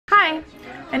Hi!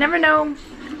 I never know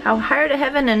how higher to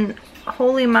heaven and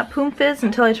holy my poomph is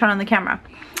until I turn on the camera.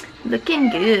 Looking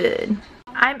good.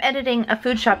 I'm editing a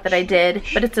food shop that I did,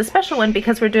 but it's a special one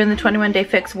because we're doing the 21 Day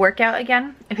Fix workout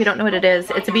again. If you don't know what it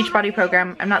is, it's a Beachbody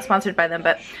program. I'm not sponsored by them,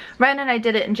 but Ryan and I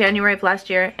did it in January of last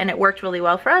year and it worked really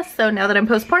well for us. So now that I'm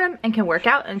postpartum and can work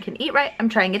out and can eat right, I'm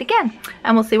trying it again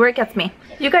and we'll see where it gets me.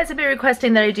 You guys have been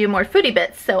requesting that I do more foodie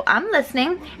bits, so I'm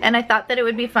listening, and I thought that it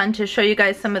would be fun to show you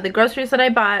guys some of the groceries that I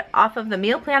bought off of the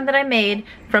meal plan that I made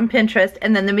from Pinterest,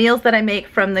 and then the meals that I make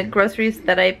from the groceries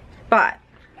that I bought.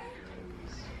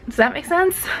 Does that make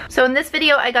sense? So in this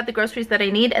video, I got the groceries that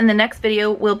I need, and the next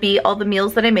video will be all the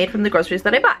meals that I made from the groceries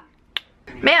that I bought.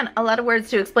 Man, a lot of words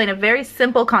to explain a very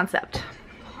simple concept.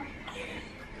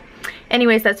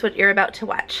 Anyways, that's what you're about to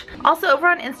watch. Also, over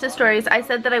on Insta Stories, I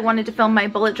said that I wanted to film my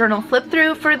bullet journal flip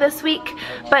through for this week,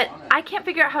 but I can't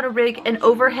figure out how to rig an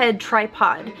overhead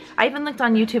tripod. I even looked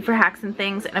on YouTube for hacks and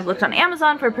things, and I've looked on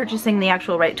Amazon for purchasing the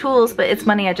actual right tools, but it's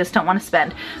money I just don't want to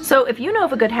spend. So if you know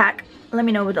of a good hack, let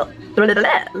me know below.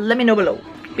 Let me know below,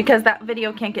 because that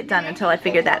video can't get done until I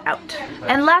figure that out.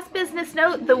 And last business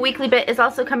note, the weekly bit is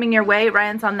also coming your way.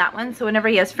 Ryan's on that one, so whenever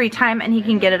he has free time and he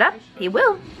can get it up, he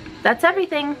will. That's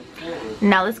everything.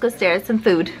 Now let's go stare at some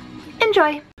food.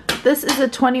 Enjoy. This is a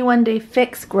 21 Day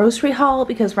Fix grocery haul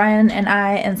because Ryan and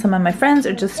I and some of my friends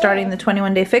are just starting the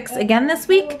 21 Day Fix again this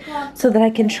week so that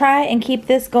I can try and keep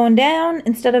this going down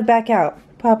instead of back out.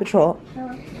 Paw Patrol.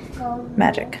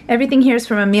 Magic. Everything here is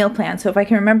from a meal plan, so if I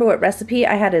can remember what recipe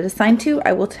I had it assigned to,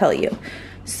 I will tell you.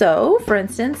 So, for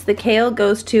instance, the kale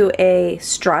goes to a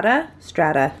strata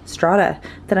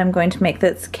that I'm going to make.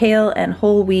 That's kale and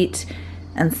whole wheat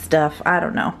and stuff. I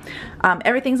don't know.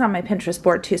 Everything's on my Pinterest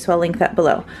board too, so I'll link that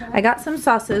below. I got some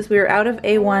sauces. We were out of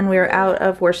A1, we were out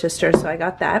of Worcester, so I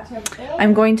got that.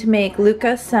 I'm going to make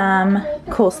Luca some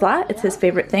coleslaw. It's his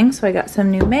favorite thing, so I got some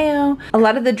new mayo. A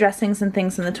lot of the dressings and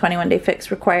things in the 21 Day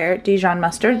Fix require Dijon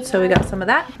mustard, so we got some of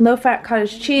that. Low-fat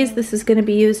cottage cheese. This is going to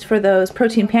be used for those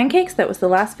protein pancakes. That was the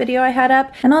last video I had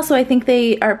up. And also I think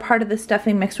they are part of the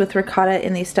stuffing mixed with ricotta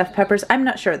in these stuffed peppers. I'm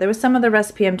not sure. There was some other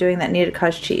recipe I'm doing that needed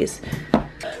cottage cheese.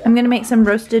 I'm going to make some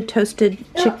roasted toasted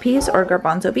chickpeas or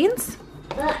garbanzo beans.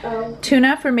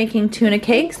 Tuna for making tuna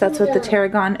cakes. That's what the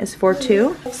tarragon is for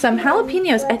too. Some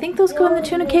jalapenos. I think those go in the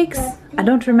tuna cakes. I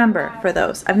don't remember for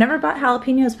those. I've never bought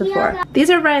jalapenos before. These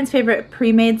are Ryan's favorite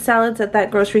pre-made salads at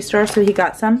that grocery store, so he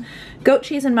got some. Goat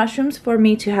cheese and mushrooms for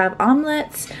me to have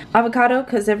omelets. Avocado,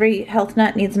 because every health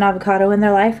nut needs an avocado in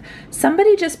their life.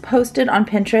 Somebody just posted on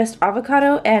Pinterest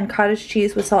avocado and cottage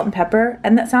cheese with salt and pepper,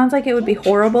 and that sounds like it would be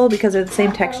horrible because they're the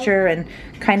same texture and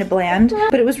kind of bland.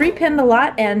 But it was repinned a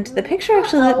lot and the picture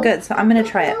actually looked good, so I'm gonna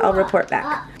try it. I'll report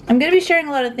back. I'm gonna be sharing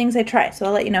a lot of things I try, so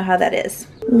I'll let you know how that is.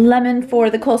 Lemon for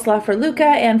the coleslaw for Luca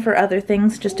and for other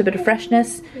things, just a bit of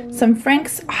freshness. Some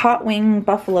Frank's hot wing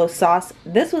buffalo sauce.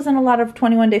 This was in a lot of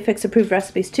 21 Day Fix approved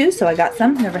recipes too, so I got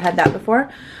some. Never had that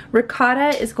before.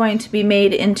 Ricotta is going to be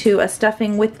made into a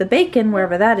stuffing with the bacon,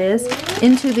 wherever that is,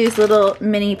 into these little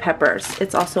mini peppers.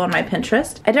 It's also on my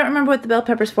Pinterest. I don't remember what the bell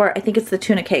pepper's for. I think it's the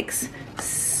tuna cakes.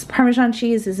 Parmesan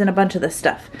cheese is in a bunch of this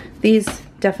stuff. These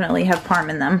definitely have parm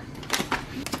in them.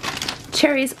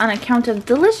 Cherries on account of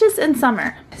delicious in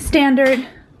summer. Standard.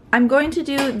 I'm going to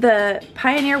do the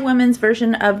Pioneer Women's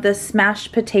version of the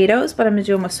smashed potatoes, but I'm going to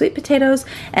do them with sweet potatoes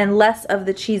and less of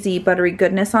the cheesy buttery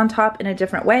goodness on top in a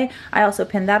different way. I also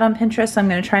pinned that on Pinterest, so I'm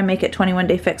going to try and make it 21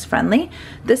 Day Fix friendly.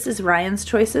 This is Ryan's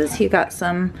choices. He got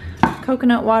some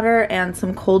coconut water and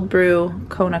some cold brew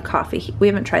Kona coffee. We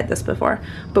haven't tried this before,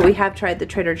 but we have tried the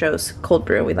Trader Joe's cold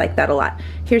brew. We like that a lot.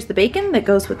 Here's the bacon that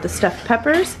goes with the stuffed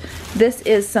peppers. This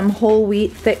is some whole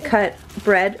wheat thick cut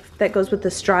bread that goes with the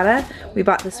strata. We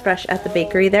bought this fresh at the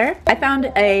bakery there. I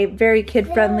found a very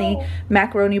kid-friendly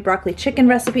macaroni broccoli chicken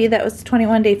recipe that was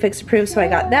 21 Day Fix approved, so I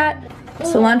got that.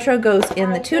 Cilantro goes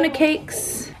in the tuna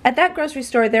cakes. At that grocery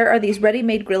store, there are these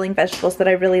ready-made grilling vegetables that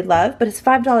I really love, but it's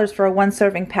 $5 for a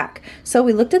one-serving pack. So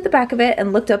we looked at the back of it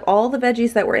and looked up all the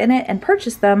veggies that were in it and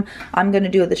purchased them. I'm going to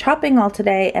do the chopping all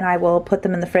today, and I will put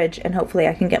them in the fridge, and hopefully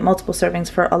I can get multiple servings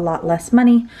for a lot less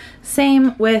money.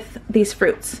 Same with these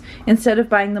fruits. Instead of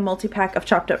buying the multi-pack of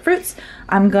chopped up fruits,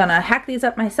 I'm gonna hack these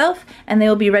up myself, and they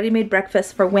will be ready-made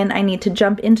breakfast for when I need to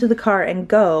jump into the car and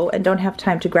go and don't have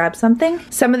time to grab something.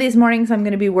 Some of these mornings I'm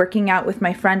going to be working out with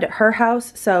my friend at her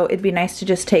house, so it'd be nice to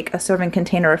just take a serving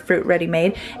container of fruit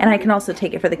ready-made, and I can also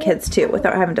take it for the kids too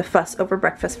without having to fuss over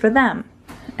breakfast for them.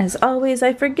 As always,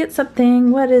 I forget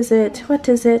something. What is it? What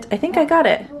is it? I think I got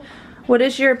it. What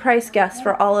is your price guess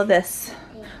for all of this?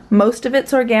 Most of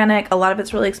it's organic, a lot of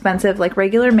it's really expensive. Like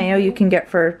regular mayo you can get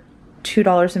for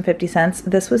 $2.50.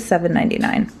 This was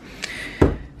 $7.99.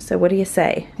 So what do you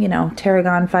say? You know,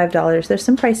 tarragon, $5. There's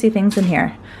some pricey things in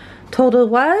here. Total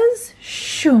was,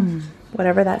 shoom,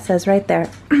 whatever that says right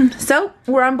there. So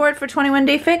we're on board for 21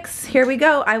 Day Fix. Here we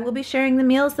go. I will be sharing the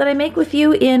meals that I make with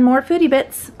you in more foodie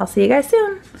bits. I'll see you guys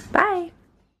soon. Bye.